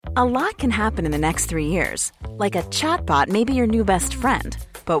A lot can happen in the next 3 years. Like a chatbot may be your new best friend.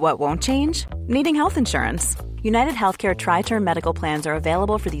 But what won't change? Needing health insurance. United Healthcare Tri-Term Medical Plans are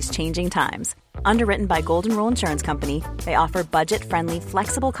available for these changing times. Underwritten by Golden Rule Insurance Company, they offer budget-friendly,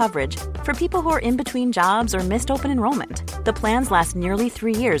 flexible coverage for people who are in between jobs or missed open enrollment. The plans last nearly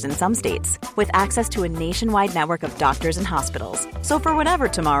 3 years in some states, with access to a nationwide network of doctors and hospitals. So for whatever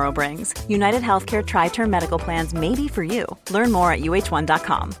tomorrow brings, United Healthcare Tri-Term Medical Plans may be for you. Learn more at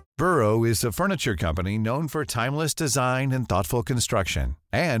uh1.com. Burrow is a furniture company known for timeless design and thoughtful construction,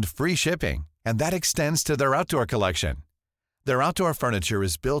 and free shipping, and that extends to their outdoor collection. Their outdoor furniture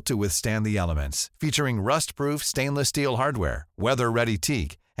is built to withstand the elements, featuring rust-proof stainless steel hardware, weather-ready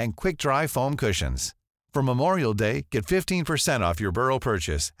teak, and quick-dry foam cushions. For Memorial Day, get 15% off your Burrow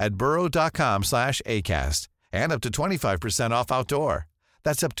purchase at burrow.com/acast, and up to 25% off outdoor.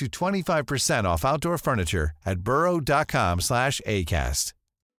 That's up to 25% off outdoor furniture at burrow.com/acast.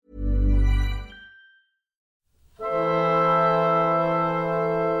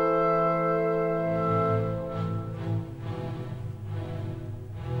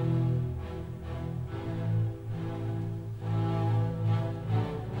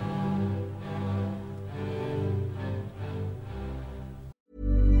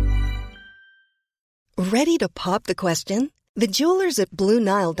 Ready to pop the question? The jewelers at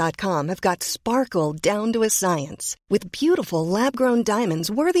BlueNile.com have got sparkle down to a science with beautiful lab-grown diamonds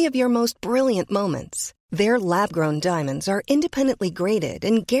worthy of your most brilliant moments. Their lab-grown diamonds are independently graded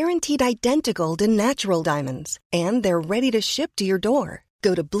and guaranteed identical to natural diamonds, and they're ready to ship to your door.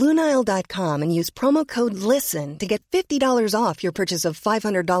 Go to BlueNile.com and use promo code LISTEN to get $50 off your purchase of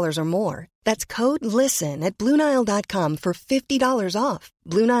 $500 or more. That's code LISTEN at BlueNile.com for $50 off.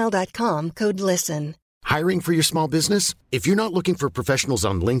 BlueNile.com, code LISTEN. Hiring for your small business? If you're not looking for professionals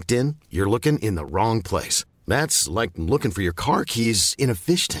on LinkedIn, you're looking in the wrong place. That's like looking for your car keys in a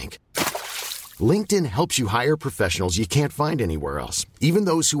fish tank. LinkedIn helps you hire professionals you can't find anywhere else, even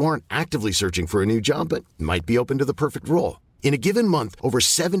those who aren't actively searching for a new job but might be open to the perfect role. In a given month, over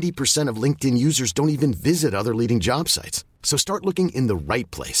 70% of LinkedIn users don't even visit other leading job sites. So start looking in the right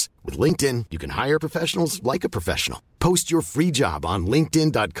place. With LinkedIn, you can hire professionals like a professional. Post your free job on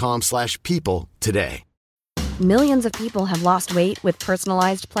linkedin.com/people today. Millions of people have lost weight with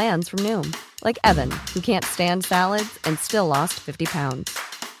personalized plans from Noom. Like Evan, who can't stand salads and still lost 50 pounds.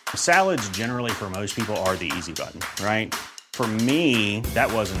 Salads generally for most people are the easy button, right? For me,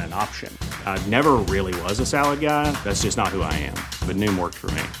 that wasn't an option. I never really was a salad guy. That's just not who I am. But Noom worked for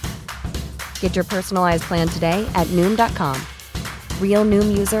me. Get your personalized plan today at Noom.com. Real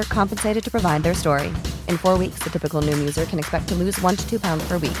Noom user compensated to provide their story. In 4 weeks, the typical Noom user can expect to lose 1 to 2 pounds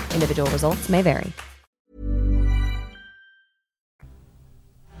per week. Individual results may vary.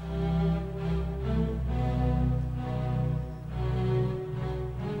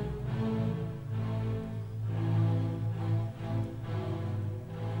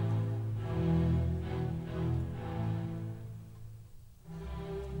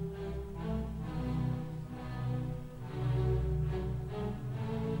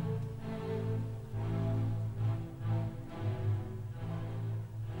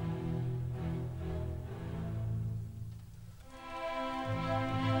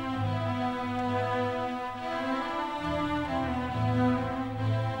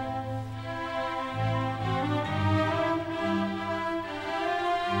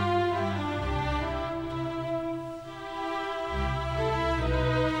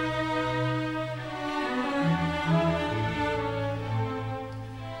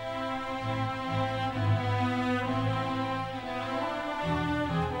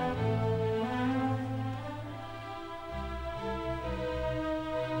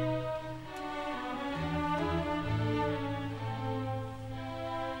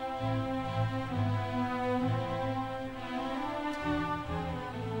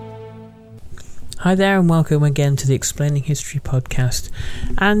 Hi there and welcome again to the Explaining History podcast.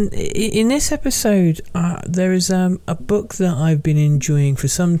 And in this episode there is a book that I've been enjoying for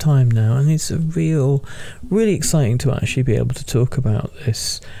some time now, and it's really exciting to actually be able to talk about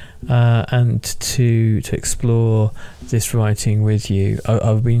this and to explore this writing with you.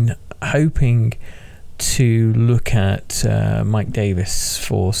 I've been hoping to look at Mike Davis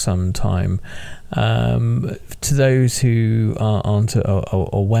for some time. To those who aren't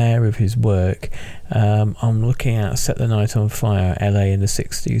aware of his work, I'm looking at Set the Night on Fire, LA in the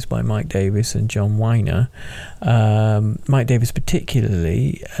 60s by Mike Davis and John Weiner. Mike Davis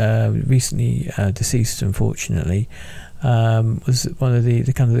particularly, recently deceased unfortunately, was one of the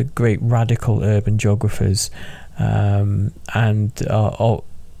kind of the great radical urban geographers and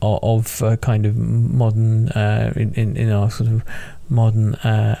of kind of modern in our sort of modern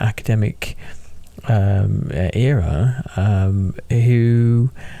academic era, who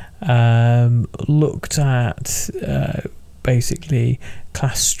looked at basically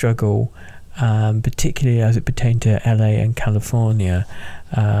class struggle, particularly as it pertained to LA and California,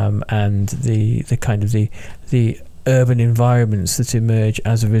 and the kind of the urban environments that emerge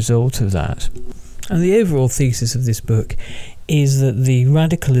as a result of that. And the overall thesis of this book is that the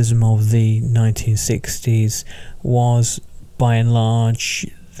radicalism of the 1960s was, by and large,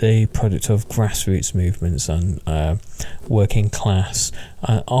 the product of grassroots movements and working class,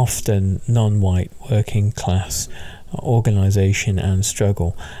 often non-white working class organisation and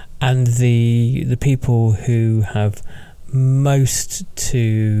struggle. And the people who have most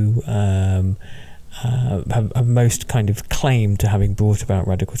to have most kind of claim to having brought about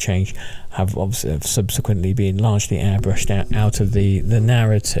radical change have obviously subsequently been largely airbrushed out of the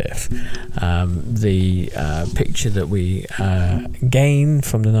narrative. The picture that we gain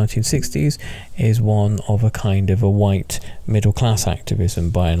from the 1960s is one of a kind of a white middle class activism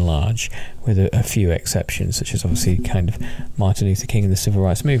by and large, with a few exceptions, such as obviously kind of Martin Luther King and the Civil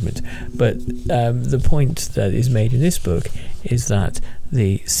Rights Movement. But the point that is made in this book is that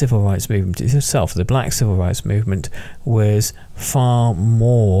the Civil Rights Movement itself, the Black Civil Rights Movement, was far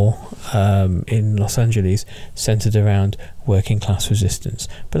more in Los Angeles centered around working class resistance.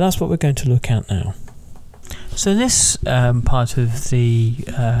 But that's what we're going to look at now. So in this part of the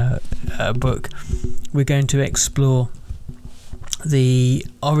book, we're going to explore the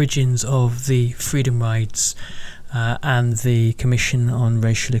origins of the Freedom Rides and the Commission on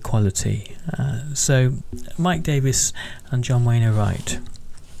Racial Equality. So Mike Davis and John Wayne write.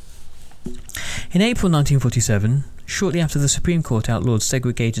 In April 1947, shortly after the Supreme Court outlawed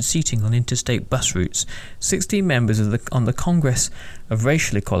segregated seating on interstate bus routes, 16 members on the Congress of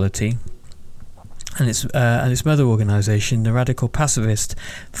Racial Equality and its mother organisation, the Radical Pacifist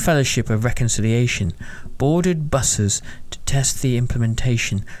Fellowship of Reconciliation, boarded buses to test the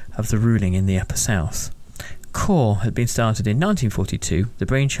implementation of the ruling in the Upper South. CORE had been started in 1942, the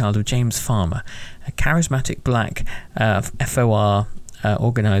brainchild of James Farmer, a charismatic black FOR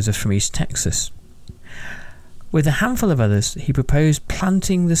organiser from East Texas. With a handful of others, he proposed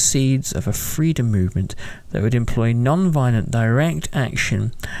planting the seeds of a freedom movement that would employ non-violent direct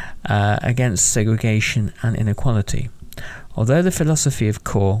action against segregation and inequality. Although the philosophy of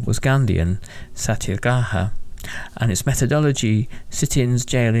CORE was Gandhian, satyagraha, and its methodology, sit-ins,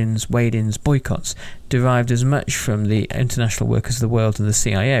 jail-ins, wade-ins, boycotts, derived as much from the International Workers of the World and the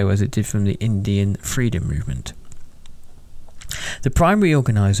CIO as it did from the Indian freedom movement. The primary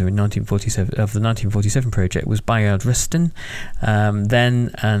organiser in 1947 of the 1947 project was Bayard Rustin,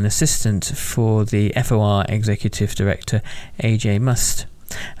 then an assistant for the FOR executive director A.J. Must,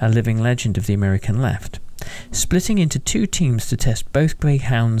 a living legend of the American left. Splitting into two teams to test both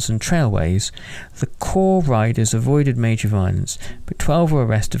greyhounds and trailways, the CORE riders avoided major violence, but 12 were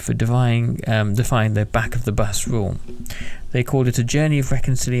arrested for defying the back of the bus rule. They called it a journey of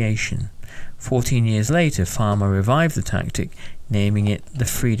reconciliation. 14 years later, Farmer revived the tactic, naming it the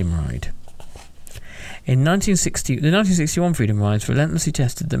Freedom Ride. In the 1961 Freedom Rides relentlessly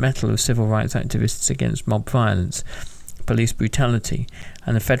tested the mettle of civil rights activists against mob violence, police brutality,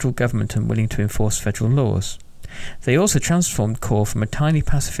 and the federal government unwilling to enforce federal laws. They also transformed CORE from a tiny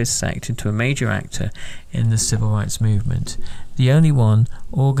pacifist sect into a major actor in the civil rights movement, the only one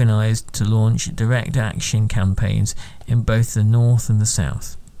organised to launch direct action campaigns in both the North and the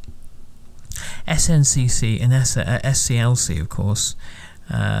South. SNCC and SCLC, of course,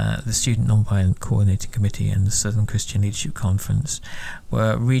 the Student Nonviolent Coordinating Committee and the Southern Christian Leadership Conference,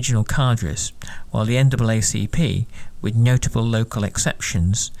 were regional cadres, while the NAACP, with notable local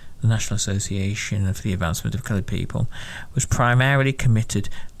exceptions, the National Association for the Advancement of Coloured People, was primarily committed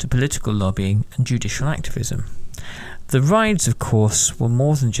to political lobbying and judicial activism. The rides, of course, were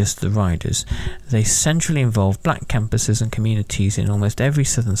more than just the riders. They centrally involved black campuses and communities in almost every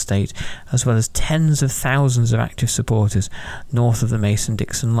southern state, as well as tens of thousands of active supporters north of the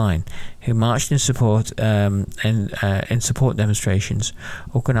Mason-Dixon line, who marched in support support demonstrations,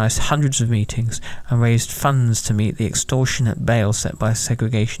 organised hundreds of meetings, and raised funds to meet the extortionate bail set by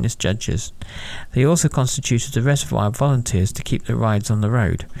segregationist judges. They also constituted a reservoir of volunteers to keep the rides on the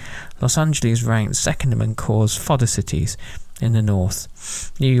road. Los Angeles ranked second among CORE's fodder cities in the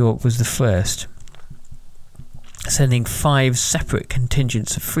north. New York was the first, sending 5 separate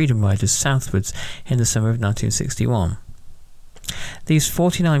contingents of Freedom Riders southwards in the summer of 1961. These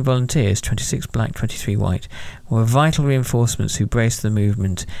 49 volunteers, 26 black, 23 white, were vital reinforcements who braced the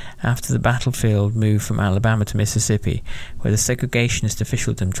movement after the battlefield moved from Alabama to Mississippi, where the segregationist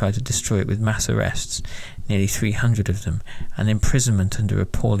officialdom tried to destroy it with mass arrests. nearly 300 of them, and imprisonment under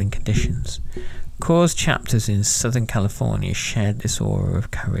appalling conditions. Corps' chapters in Southern California shared this aura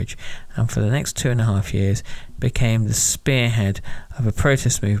of courage, and for the next 2.5 years became the spearhead of a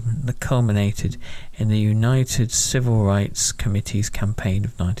protest movement that culminated in the United Civil Rights Committee's campaign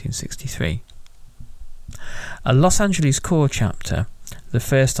of 1963. A Los Angeles Corps chapter, the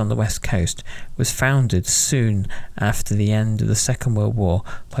first on the West Coast, was founded soon after the end of the Second World War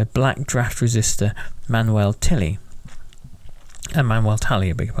by black draft resistor Manuel Talley,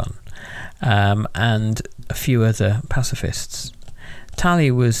 and a few other pacifists.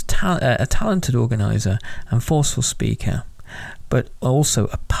 Talley was a talented organiser and forceful speaker, but also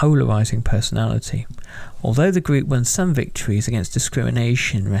a polarising personality. Although the group won some victories against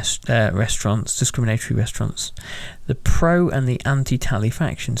discriminatory restaurants, the pro and the anti-Talley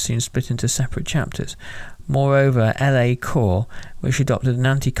factions soon split into separate chapters. Moreover, LA Corps, which adopted an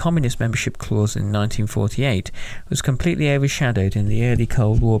anti-communist membership clause in 1948, was completely overshadowed in the early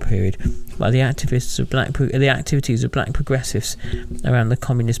Cold War period by the activities of black progressives around the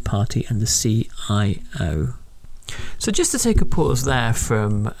Communist Party and the CIO. So just to take a pause there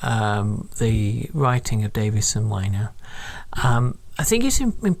from the writing of Davis and Weiner, I think it's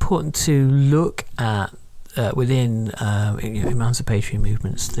important to look at within emancipatory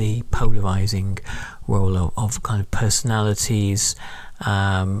movements the polarising role of kind of personalities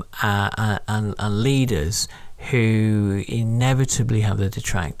and leaders who inevitably have their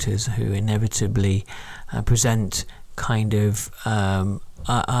detractors, who inevitably present kind of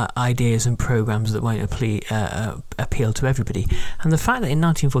ideas and programs that won't appeal to everybody. And the fact that in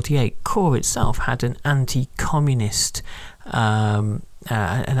 1948 Corps itself had an anti-communist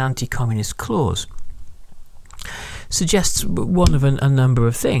clause suggests one of a number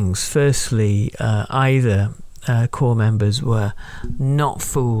of things. Firstly, either Corps members were not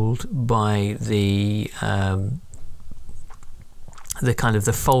fooled by the kind of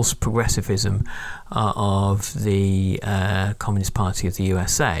the false progressivism of the Communist Party of the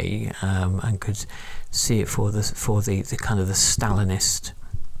USA, and could see it for the kind of the Stalinist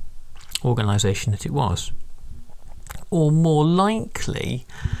organisation that it was, or more likely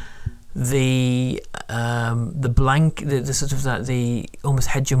the almost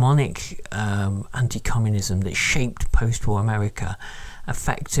hegemonic anti-communism that shaped post-war America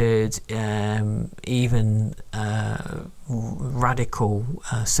affected even radical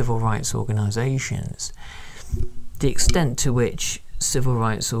civil rights organisations. The extent to which civil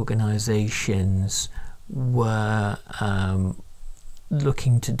rights organisations were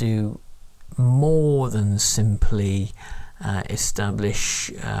looking to do more than simply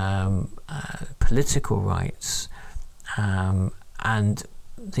establish political rights, and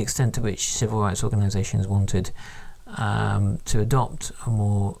the extent to which civil rights organisations wanted to adopt a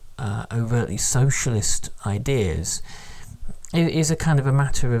more overtly socialist ideas is a kind of a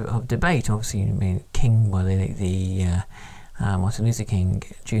matter of debate. Obviously, King, Martin Luther King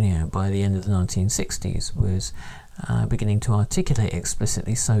Jr., by the end of the 1960s was beginning to articulate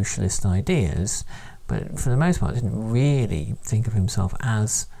explicitly socialist ideas, but for the most part didn't really think of himself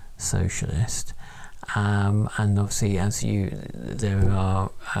as socialist. And obviously, there are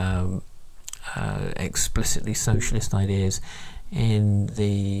explicitly socialist ideas in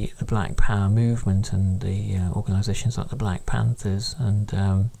the Black Power movement and the organisations like the Black Panthers,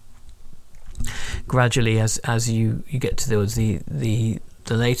 and gradually, as you get towards the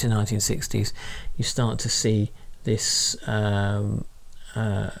later 1960s, you start to see this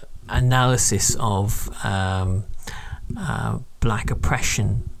analysis of black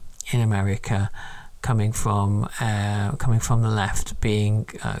oppression in America coming from the left being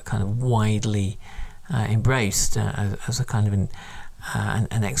kind of widely embraced as a kind of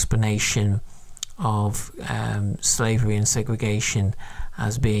an explanation of slavery and segregation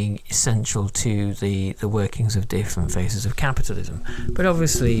as being essential to the workings of different phases of capitalism. But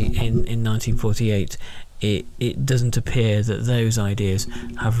obviously in 1948 it doesn't appear that those ideas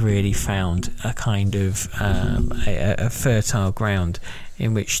have really found a kind of a fertile ground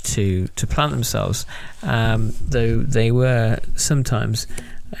in which to plant themselves, though they were sometimes,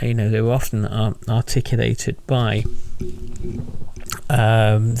 they were often articulated by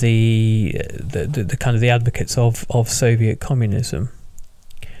the kind of the advocates of Soviet communism.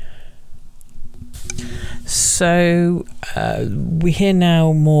 So we hear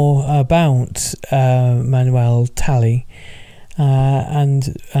now more about Manuel Talley,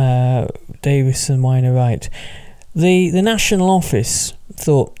 and Davis and Weiner write, the National Office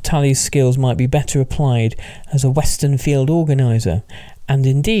thought Talley's skills might be better applied as a Western field organiser, and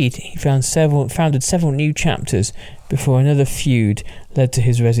indeed he founded several new chapters before another feud led to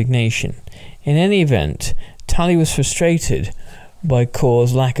his resignation. In any event, Talley was frustrated by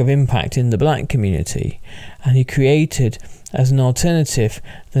Corps' lack of impact in the black community, and he created, as an alternative,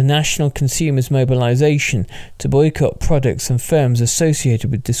 the National Consumers Mobilization to boycott products and firms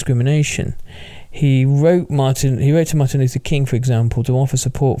associated with discrimination. He wrote to Martin Luther King, for example, to offer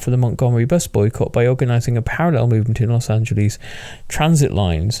support for the Montgomery bus boycott by organizing a parallel movement in Los Angeles Transit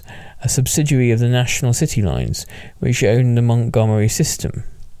Lines, a subsidiary of the National City Lines, which owned the Montgomery system.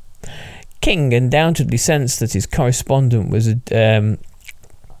 King undoubtedly sensed that his correspondent was a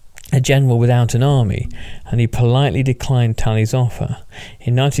general without an army, and he politely declined Talley's offer.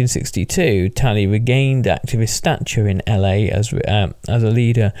 In 1962, Talley regained activist stature in LA as a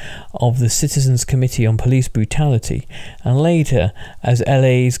leader of the Citizens Committee on Police Brutality, and later as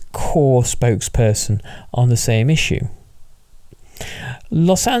LA's Corps spokesperson on the same issue.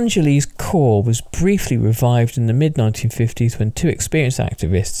 Los Angeles Corps was briefly revived in the mid-1950s when two experienced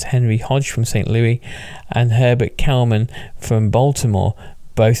activists, Henry Hodge from St. Louis and Herbert Kalman from Baltimore,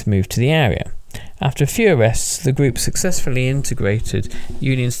 both moved to the area. After a few arrests, the group successfully integrated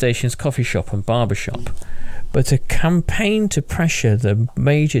Union Station's coffee shop and barber shop. But a campaign to pressure the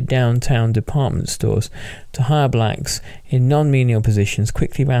major downtown department stores to hire blacks in non-menial positions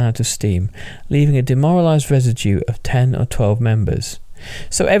quickly ran out of steam, leaving a demoralised residue of 10 or 12 members.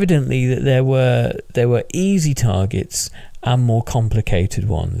 So evidently that there were easy targets and more complicated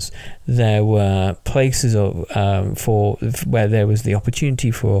ones. There were places where there was the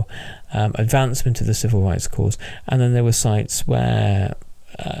opportunity for advancement of the civil rights cause, and then there were sites where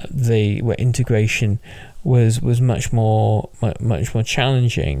integration was much more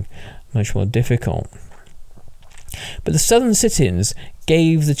challenging, much more difficult. But the Southern sit-ins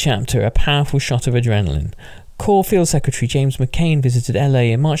gave the chapter a powerful shot of adrenaline. Corps Field Secretary James McCain visited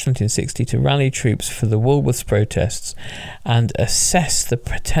LA in March 1960 to rally troops for the Woolworths protests and assess the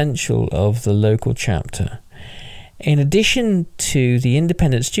potential of the local chapter. In addition to the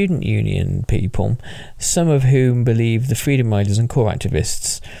Independent Student Union people, some of whom believed the Freedom Riders and Corps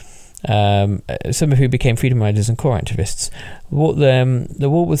activists, some of who became Freedom Riders and Corps activists, the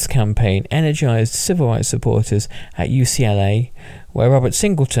Woolworths campaign energized civil rights supporters at UCLA, where Robert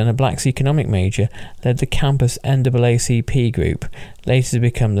Singleton, a Blacks economic major, led the campus NAACP group, later to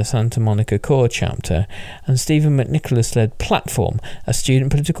become the Santa Monica Corps chapter, and Stephen McNicholas led Platform, a student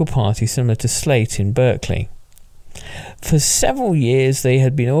political party similar to Slate in Berkeley. For several years, they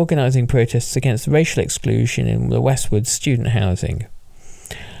had been organizing protests against racial exclusion in the Westwood student housing.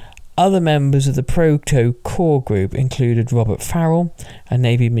 Other members of the Proto-Corps group included Robert Farrell, a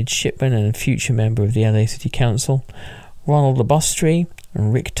Navy midshipman and future member of the LA City Council, Ronald Labostri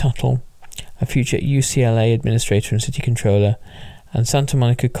and Rick Tuttle, a future UCLA administrator and city controller, and Santa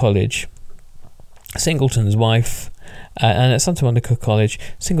Monica College, Singleton's wife, and at Santa Monica College,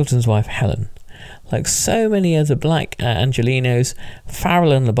 Singleton's wife Helen. Like so many other black Angelenos,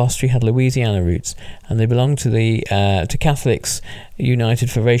 Farrell and Labostri had Louisiana roots, and they belonged to Catholics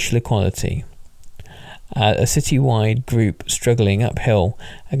United for Racial Equality, a citywide group struggling uphill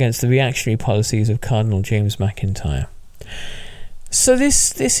against the reactionary policies of Cardinal James McIntyre. So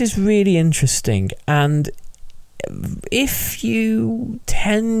this is really interesting, and if you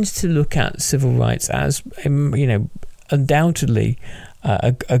tend to look at civil rights as, undoubtedly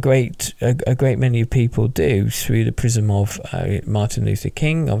a great many people do through the prism of Martin Luther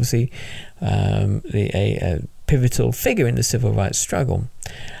King, obviously a pivotal figure in the civil rights struggle,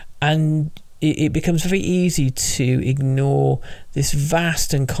 and it becomes very easy to ignore this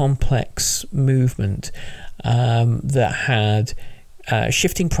vast and complex movement that had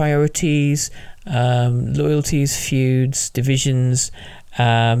shifting priorities, loyalties, feuds, divisions,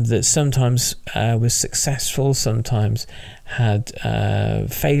 that sometimes was successful, sometimes had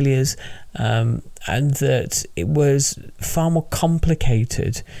failures, and that it was far more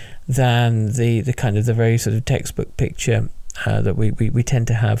complicated than the kind of the very sort of textbook picture that we tend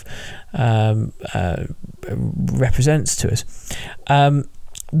to have represents to us.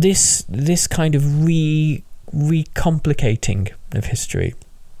 This kind of recomplicating of history,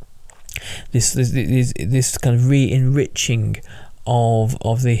 this kind of re-enriching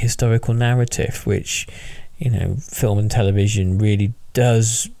of the historical narrative, which film and television really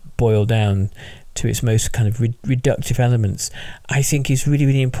does boil down to its most kind of reductive elements, I think is really,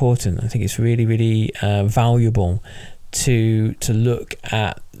 really important. I think it's really, really valuable to look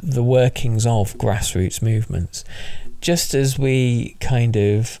at the workings of grassroots movements, just as we kind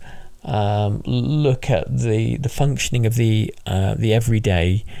of look at the functioning of the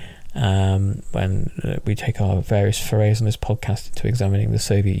everyday. When we take our various forays on this podcast into examining the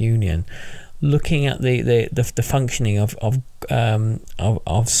Soviet Union, looking at the functioning of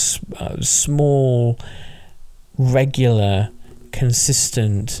small, regular,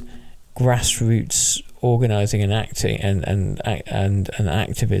 consistent grassroots organising and acting and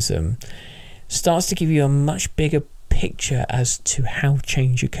activism, starts to give you a much bigger picture as to how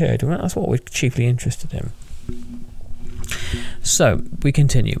change occurred, and that's what we're chiefly interested in. So we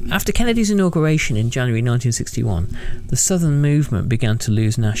continue. After Kennedy's inauguration in January 1961, the Southern movement began to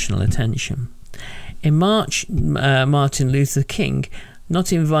lose national attention. In March, Martin Luther King,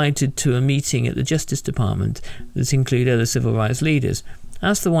 not invited to a meeting at the Justice Department that included other civil rights leaders,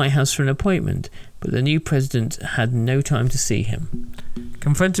 asked the White House for an appointment, but the new president had no time to see him.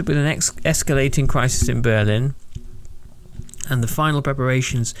 Confronted with an escalating crisis in Berlin and the final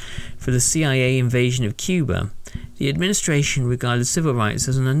preparations for the CIA invasion of Cuba, the administration regarded civil rights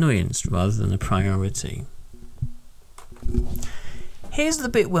as an annoyance rather than a priority. Here's the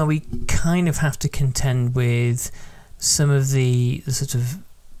bit where we kind of have to contend with some of the sort of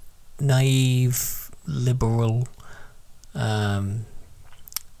naive, liberal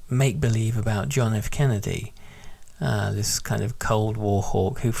make-believe about John F. Kennedy, this kind of Cold War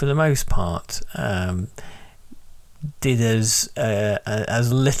hawk who, for the most part, did as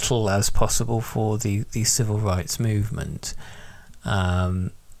little as possible for the civil rights movement,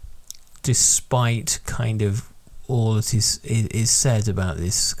 despite kind of all that is said about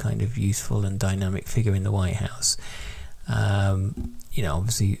this kind of useful and dynamic figure in the White House.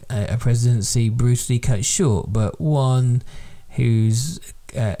 Obviously a presidency brutally cut short, but one whose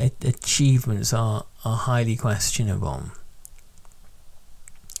achievements are highly questionable.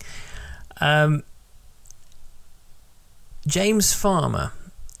 James Farmer,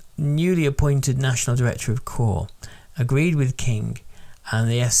 newly appointed National Director of CORE, agreed with King and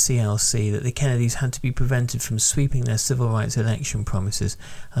the SCLC that the Kennedys had to be prevented from sweeping their civil rights election promises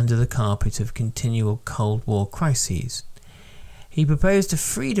under the carpet of continual Cold War crises. He proposed a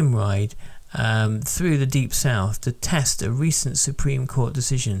freedom ride through the Deep South to test a recent Supreme Court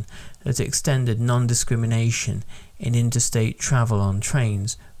decision that extended non-discrimination in interstate travel on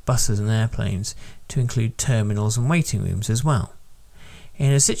trains, buses and airplanes to include terminals and waiting rooms as well.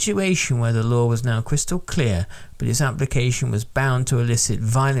 In a situation where the law was now crystal clear, but its application was bound to elicit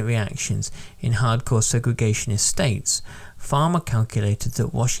violent reactions in hardcore segregationist states, Farmer calculated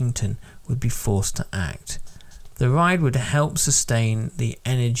that Washington would be forced to act. The ride would help sustain the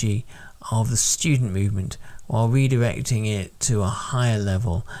energy of the student movement while redirecting it to a higher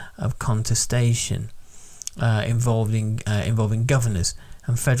level of contestation involving governors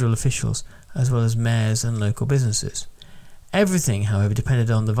and federal officials, as well as mayors and local businesses. Everything, however,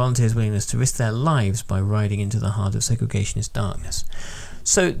 depended on the volunteers' willingness to risk their lives by riding into the heart of segregationist darkness.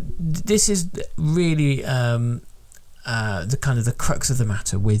 So this is really the kind of the crux of the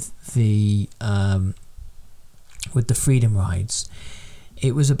matter with the freedom rides.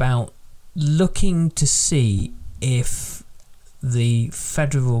 It was about looking to see if the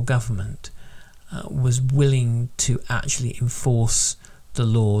federal government was willing to actually enforce the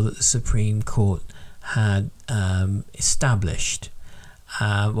law that the Supreme Court had established.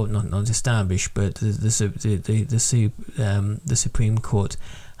 Well, not established, but the Supreme Court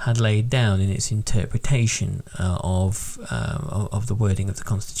had laid down in its interpretation of the wording of the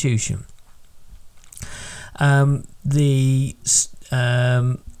Constitution.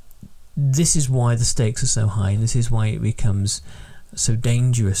 This is why the stakes are so high, and this is why it becomes so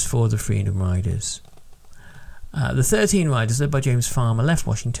dangerous for the Freedom Riders. The 13 riders, led by James Farmer, left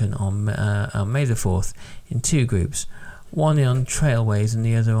Washington on May the 4th in two groups, one on Trailways and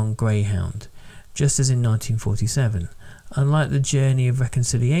the other on Greyhound, just as in 1947. Unlike the Journey of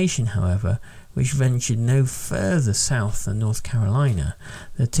Reconciliation, however, which ventured no further south than North Carolina,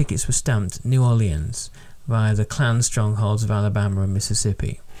 the tickets were stamped New Orleans via the Klan strongholds of Alabama and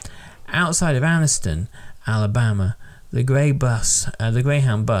Mississippi. Outside of Anniston, Alabama, the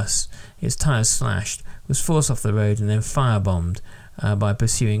Greyhound bus, its tyres slashed, was forced off the road and then firebombed by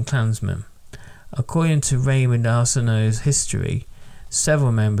pursuing Klansmen. According to Raymond Arsenault's history,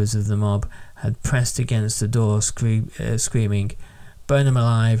 several members of the mob had pressed against the door screaming, "Burn them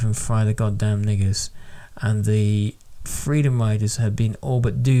alive and fry the goddamn niggers," and the Freedom Riders had been all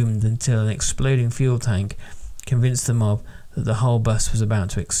but doomed until an exploding fuel tank convinced the mob that the whole bus was about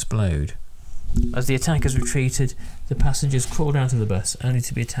to explode. As the attackers retreated, the passengers crawled out of the bus, only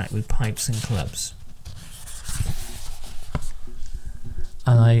to be attacked with pipes and clubs.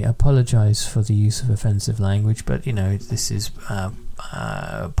 And I apologise for the use of offensive language, but this is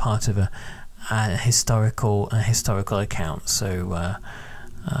part of a historical account. So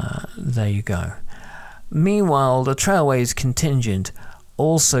there you go. Meanwhile, the Trailways contingent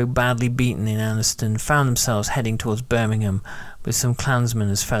also badly beaten in Anniston, found themselves heading towards Birmingham with some Klansmen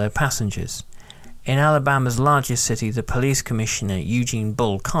as fellow passengers. In Alabama's largest city, the police commissioner Eugene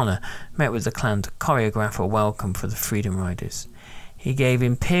Bull Connor met with the Klan to choreograph a welcome for the Freedom Riders. He gave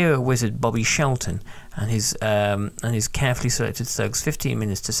Imperial Wizard Bobby Shelton and his carefully selected thugs 15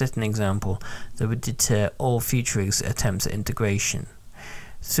 minutes to set an example that would deter all future attempts at integration.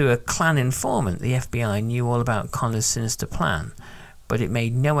 Through a Klan informant, the FBI knew all about Connor's sinister plan, but it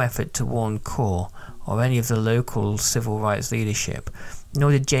made no effort to warn Kaur or any of the local civil rights leadership,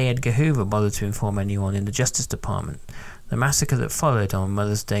 nor did J. Edgar Hoover bother to inform anyone in the Justice Department. The massacre that followed on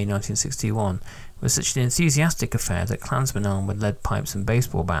Mother's Day 1961 was such an enthusiastic affair that Klansmen armed with lead pipes and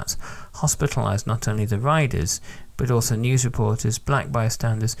baseball bats hospitalized not only the riders, but also news reporters, black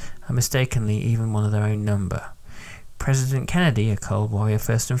bystanders, and mistakenly even one of their own number. President Kennedy, a cold warrior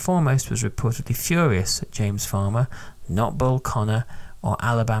first and foremost, was reportedly furious at James Farmer, not Bull Connor, or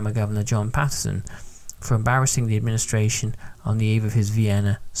Alabama Governor John Patterson, for embarrassing the administration on the eve of his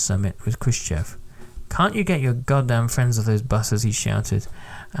Vienna summit with Khrushchev. "Can't you get your goddamn friends off those buses?" he shouted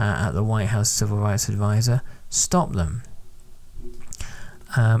at the White House Civil Rights Advisor. "Stop them."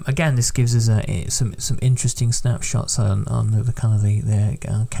 Again, this gives us some interesting snapshots on the kind of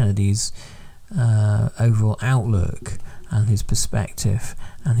the Kennedy's overall outlook and his perspective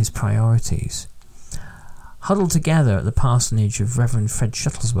and his priorities. Huddled together at the parsonage of Reverend Fred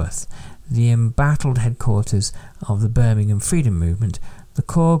Shuttlesworth, the embattled headquarters of the Birmingham Freedom Movement, the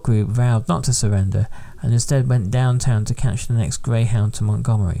core group vowed not to surrender and instead went downtown to catch the next Greyhound to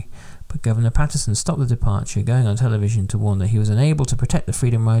Montgomery. But Governor Patterson stopped the departure, going on television to warn that he was unable to protect the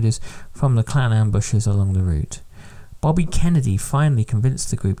Freedom Riders from the Klan ambushes along the route. Bobby Kennedy finally convinced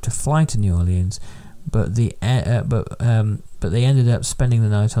the group to fly to New Orleans, but they ended up spending the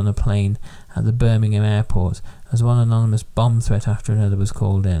night on a plane at the Birmingham airport as one anonymous bomb threat after another was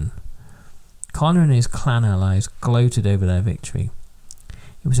called in. Connor and his Klan allies gloated over their victory.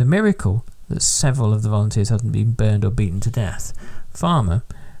 It was a miracle that several of the volunteers hadn't been burned or beaten to death. Farmer,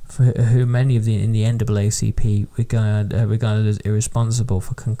 who many in the NAACP regarded as irresponsible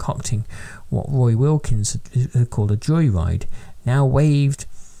for concocting what Roy Wilkins had called a joyride, now wavered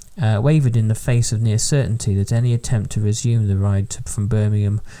in the face of near certainty that any attempt to resume the ride from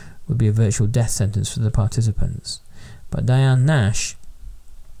Birmingham would be a virtual death sentence for the participants. But Diane Nash,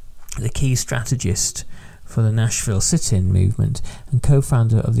 the key strategist for the Nashville sit-in movement and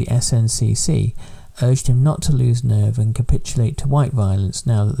co-founder of the SNCC, urged him not to lose nerve and capitulate to white violence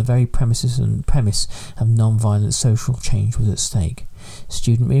now that the very premise of non-violent social change was at stake.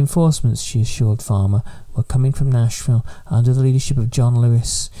 Student reinforcements, she assured Farmer, were coming from Nashville under the leadership of John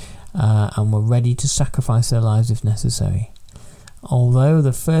Lewis and were ready to sacrifice their lives if necessary. Although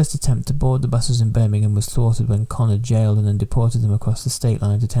the first attempt to board the buses in Birmingham was thwarted when Connor jailed and then deported them across the state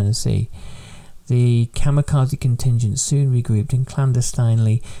line to Tennessee, the kamikaze contingent soon regrouped and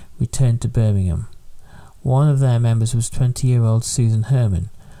clandestinely returned to Birmingham. One of their members was 20-year-old Susan Herman,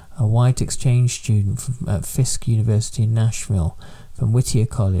 a white exchange student at Fisk University in Nashville from Whittier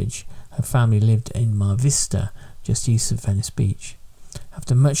College. Her family lived in Mar Vista, just east of Venice Beach.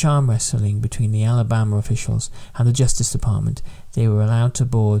 After much arm wrestling between the Alabama officials and the Justice Department, they were allowed to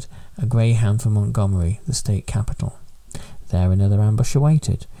board a Greyhound for Montgomery, the state capital. There another ambush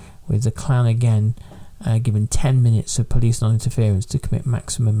awaited, with the Klan again given 10 minutes of police non-interference to commit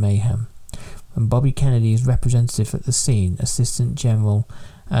maximum mayhem. When Bobby Kennedy's representative at the scene, Attorney General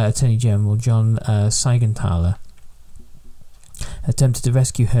John Seigenthaler, attempted to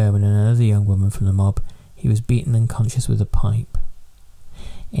rescue Herman and another young woman from the mob, he was beaten unconscious with a pipe.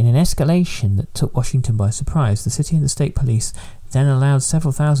 In an escalation that took Washington by surprise, the city and the state police then allowed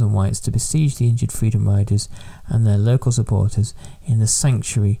several thousand whites to besiege the injured Freedom Riders and their local supporters in the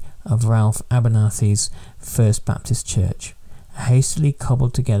sanctuary of Ralph Abernathy's First Baptist Church. A hastily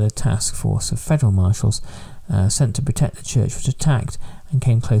cobbled together task force of federal marshals sent to protect the church was attacked and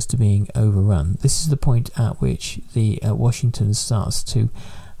came close to being overrun. This is the point at which the Washington starts to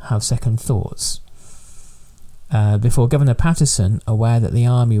have second thoughts. Before Governor Patterson, aware that the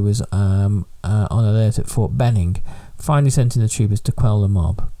army was on alert at Fort Benning, finally sent in the troopers to quell the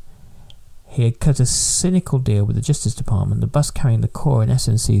mob. He had cut a cynical deal with the Justice Department. The bus carrying the Corps and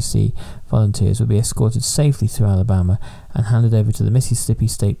SNCC volunteers would be escorted safely through Alabama and handed over to the Mississippi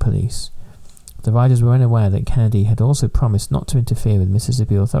State Police. The riders were unaware that Kennedy had also promised not to interfere with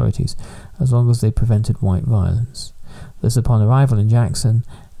Mississippi authorities as long as they prevented white violence. Thus, upon arrival in Jackson,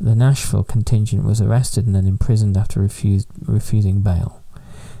 the Nashville contingent was arrested and then imprisoned after refusing bail.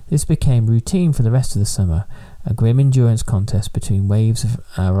 This became routine for the rest of the summer, a grim endurance contest between waves of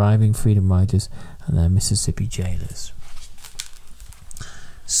arriving Freedom Riders and their Mississippi jailers.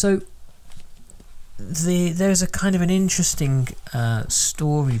 So there's a kind of an interesting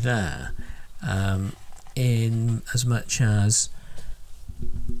story there, in as much as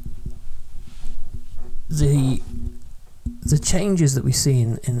the changes that we see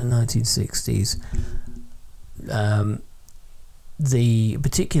in the 1960s,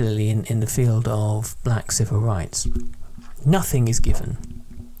 particularly in the field of black civil rights, nothing is given.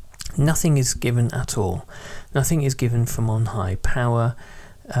 Nothing is given at all. Nothing is given from on high. Power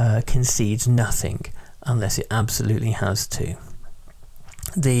concedes nothing unless it absolutely has to.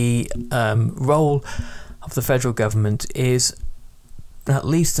 The role of the federal government is, at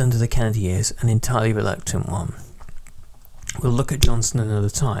least under the Kennedy years, an entirely reluctant one. We'll look at Johnson another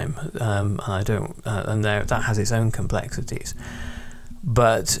time, and that has its own complexities.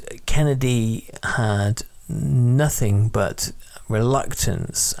 But Kennedy had nothing but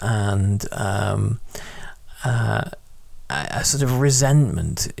reluctance and a sort of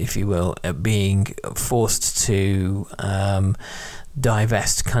resentment, if you will, at being forced to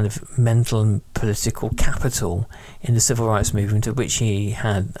divest kind of mental and political capital in the civil rights movement, of which he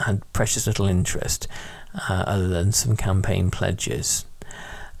had precious little interest, other than some campaign pledges.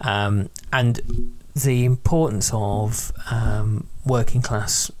 And the importance of working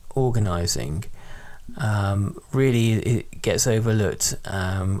class organising really it gets overlooked,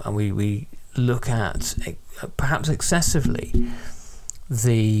 and we look at, perhaps excessively,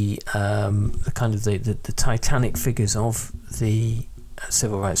 the kind of the titanic figures of the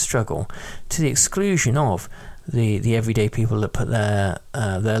civil rights struggle, to the exclusion of the everyday people that put their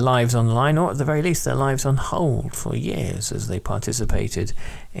lives on the line, or at the very least their lives on hold for years as they participated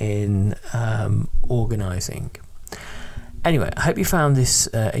in organising. Anyway, I hope you found this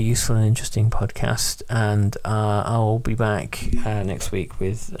a useful and interesting podcast, and I'll be back next week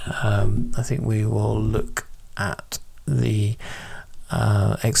with, I think we will look at the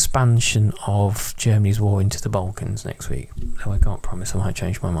expansion of Germany's war into the Balkans next week, though I can't promise I might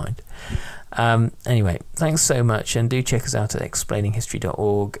change my mind. Anyway, thanks so much, and do check us out at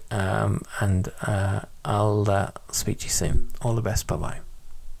explaininghistory.org, and I'll speak to you soon. All the best, bye-bye.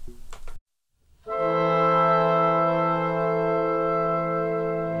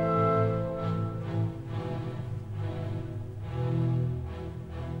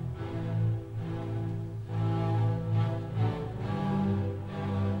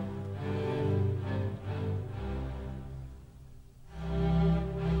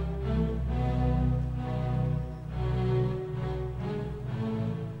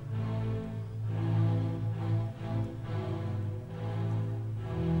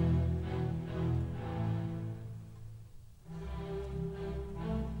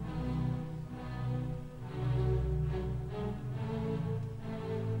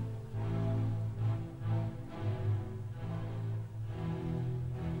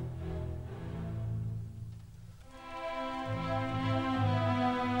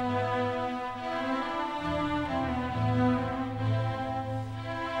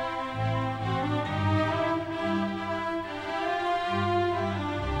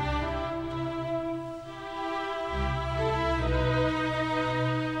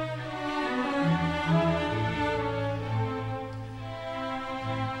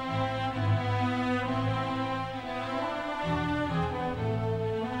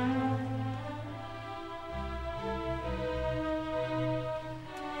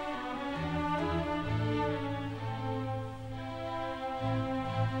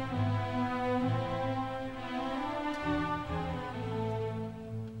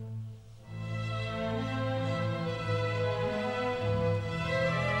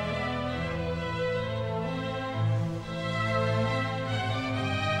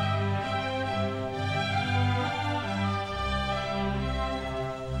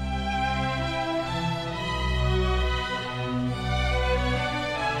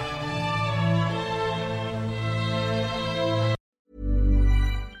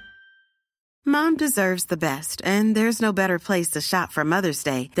 Mom deserves the best, and there's no better place to shop for Mother's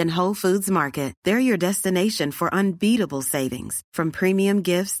Day than Whole Foods Market. They're your destination for unbeatable savings, from premium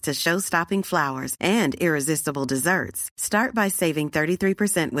gifts to show-stopping flowers and irresistible desserts. Start by saving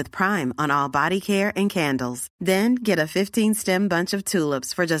 33% with Prime on all body care and candles. Then get a 15-stem bunch of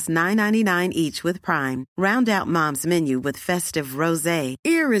tulips for just $9.99 each with Prime. Round out Mom's menu with festive rosé,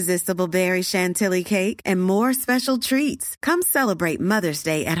 irresistible berry chantilly cake, and more special treats. Come celebrate Mother's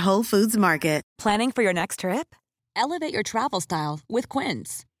Day at Whole Foods Market. Planning for your next trip? Elevate your travel style with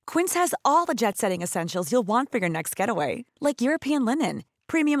Quince. Quince has all the jet-setting essentials you'll want for your next getaway, like European linen,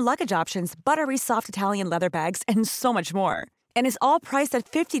 premium luggage options, buttery soft Italian leather bags, and so much more. And is all priced at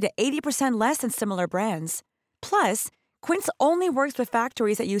 50 to 80% less than similar brands. Plus, Quince only works with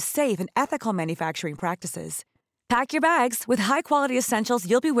factories that use safe and ethical manufacturing practices. Pack your bags with high-quality essentials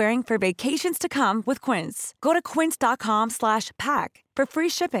you'll be wearing for vacations to come with Quince. Go to quince.com/pack for free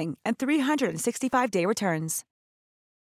shipping and 365-day returns.